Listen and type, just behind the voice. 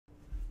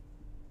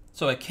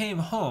So I came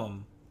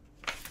home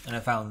and I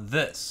found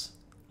this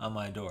on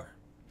my door.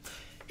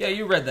 Yeah,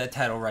 you read that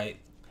title right.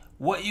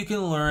 What you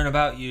can learn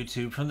about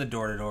YouTube from the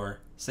door-to-door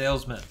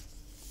salesman.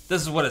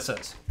 This is what it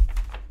says.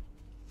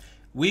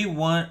 We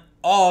want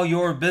all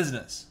your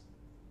business.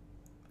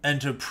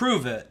 And to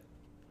prove it,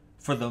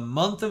 for the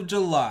month of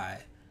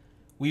July,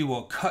 we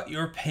will cut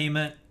your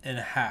payment in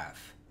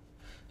half.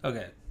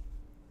 Okay,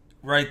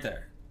 right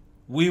there.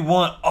 We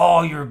want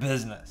all your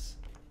business.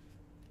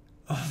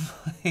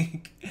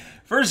 Like,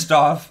 first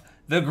off,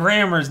 the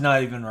grammar's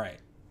not even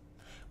right.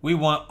 We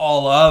want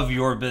all of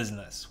your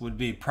business would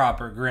be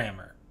proper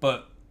grammar.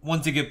 But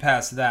once you get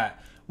past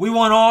that, we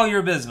want all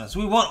your business.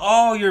 We want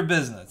all your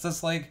business.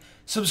 That's like,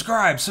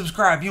 subscribe,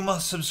 subscribe. You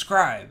must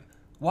subscribe.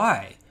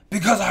 Why?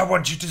 Because I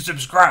want you to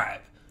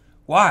subscribe.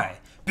 Why?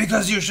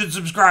 Because you should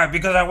subscribe.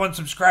 Because I want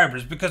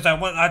subscribers. Because I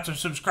want lots of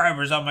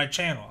subscribers on my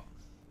channel.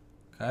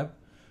 Okay?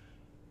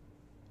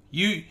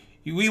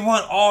 We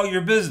want all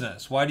your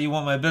business. Why do you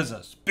want my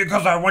business?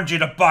 Because I want you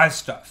to buy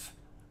stuff.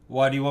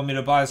 Why do you want me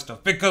to buy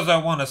stuff? Because I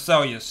want to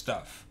sell you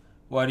stuff.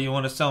 Why do you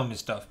want to sell me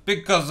stuff?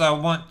 Because I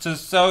want to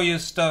sell you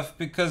stuff.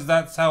 Because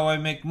that's how I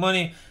make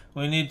money.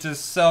 We need to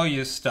sell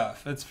you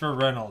stuff. It's for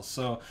rentals.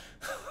 So,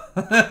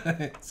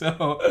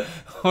 so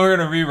we're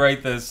going to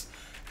rewrite this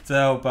to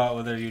help out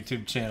with our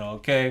YouTube channel,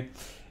 okay?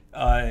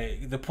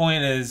 The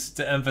point is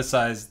to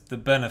emphasize the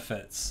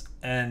benefits.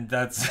 And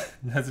that's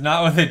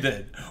not what they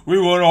did. We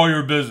want all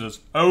your business.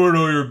 I want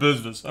all your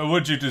business. I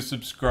want you to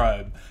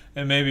subscribe.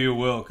 And maybe you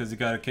will, because you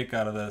got a kick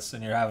out of this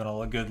and you're having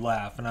a good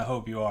laugh, and I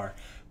hope you are.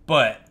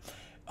 But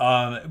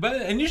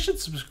you should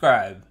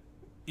subscribe.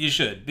 You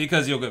should,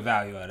 because you'll get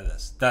value out of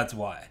this. That's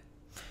why.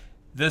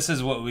 This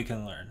is what we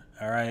can learn.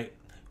 All right.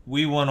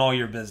 We want all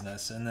your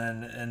business, and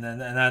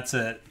that's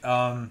it.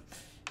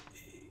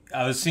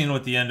 I was seeing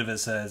what the end of it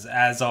says.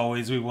 As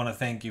always, we want to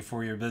thank you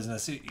for your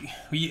business.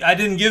 I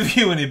didn't give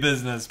you any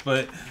business,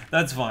 but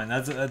that's fine.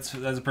 That's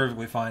a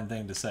perfectly fine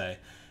thing to say.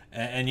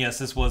 And yes,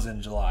 this was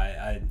in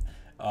July.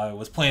 I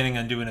was planning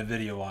on doing a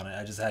video on it.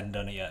 I just hadn't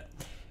done it yet.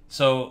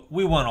 So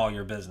we want all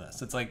your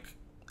business. It's like,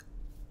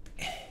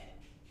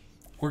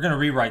 we're going to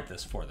rewrite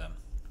this for them.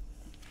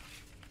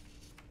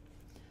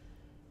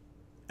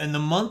 In the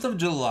month of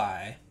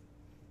July,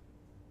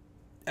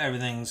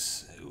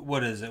 everything's,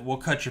 what is it? We'll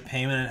cut your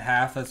payment in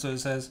half. That's what it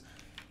says.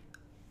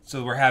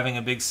 So we're having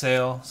a big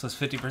sale. So it's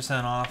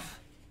 50% off.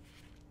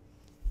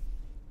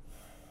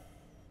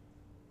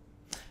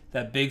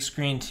 That big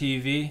screen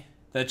TV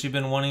that you've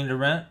been wanting to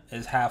rent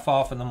is half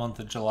off in the month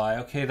of July.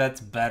 Okay,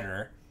 that's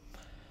better.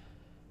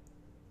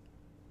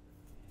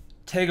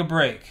 Take a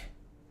break.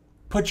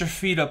 Put your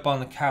feet up on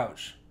the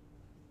couch.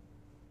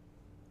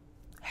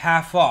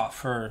 Half off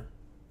for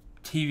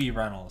TV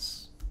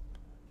rentals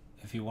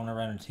if you want to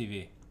rent a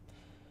TV.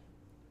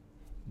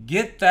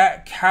 Get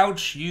that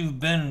couch you've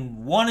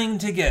been wanting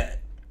to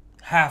get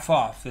half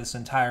off this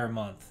entire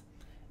month.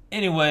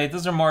 Anyway,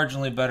 those are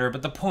marginally better,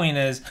 but the point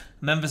is,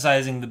 I'm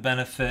emphasizing the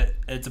benefit.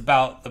 It's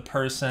about the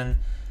person.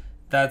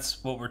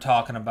 That's what we're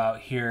talking about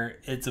here.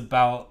 It's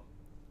about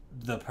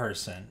the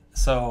person.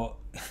 So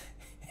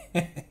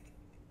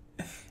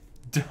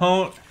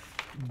don't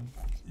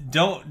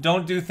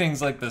do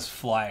things like this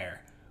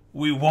flyer.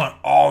 We want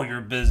all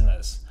your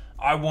business.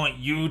 I want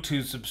you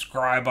to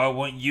subscribe. I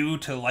want you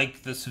to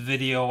like this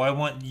video. I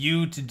want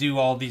you to do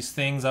all these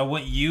things. I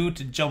want you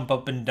to jump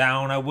up and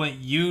down. I want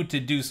you to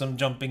do some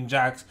jumping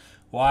jacks.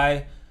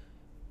 Why?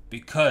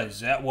 Because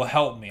that will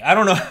help me. I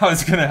don't know how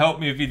it's going to help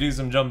me if you do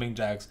some jumping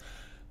jacks.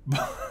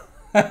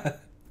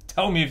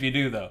 Tell me if you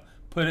do, though.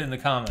 Put it in the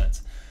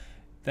comments.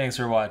 Thanks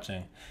for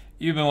watching.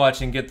 You've been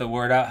watching Get the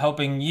Word Out,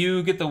 helping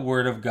you get the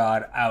Word of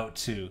God out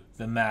to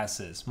the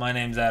masses. My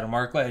name's Adam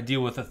Markley. I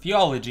deal with the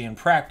theology and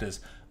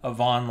practice of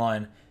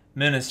online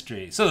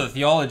ministry. So the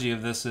theology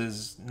of this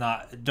is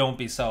not, don't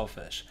be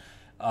selfish.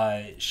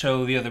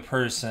 Show the other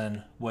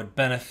person what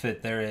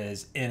benefit there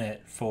is in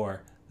it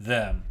for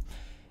them.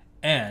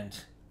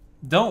 And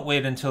don't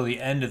wait until the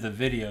end of the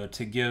video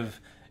to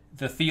give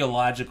the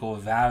theological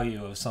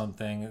value of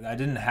something. I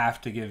didn't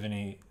have to give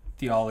any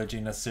theology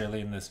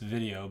necessarily in this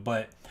video,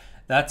 but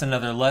that's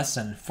another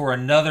lesson for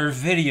another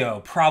video.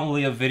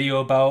 Probably a video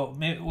about,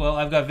 well,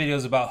 I've got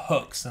videos about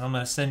hooks, and I'm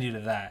going to send you to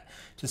that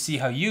to see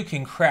how you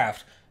can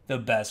craft the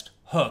best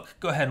hook.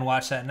 Go ahead and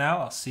watch that now.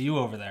 I'll see you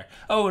over there.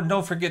 Oh, and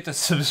don't forget to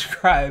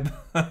subscribe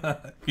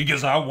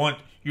because I want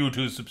you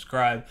to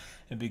subscribe,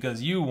 and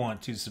because you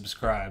want to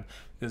subscribe,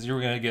 because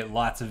you're going to get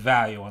lots of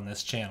value on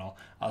this channel.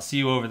 I'll see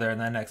you over there in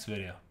that next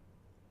video.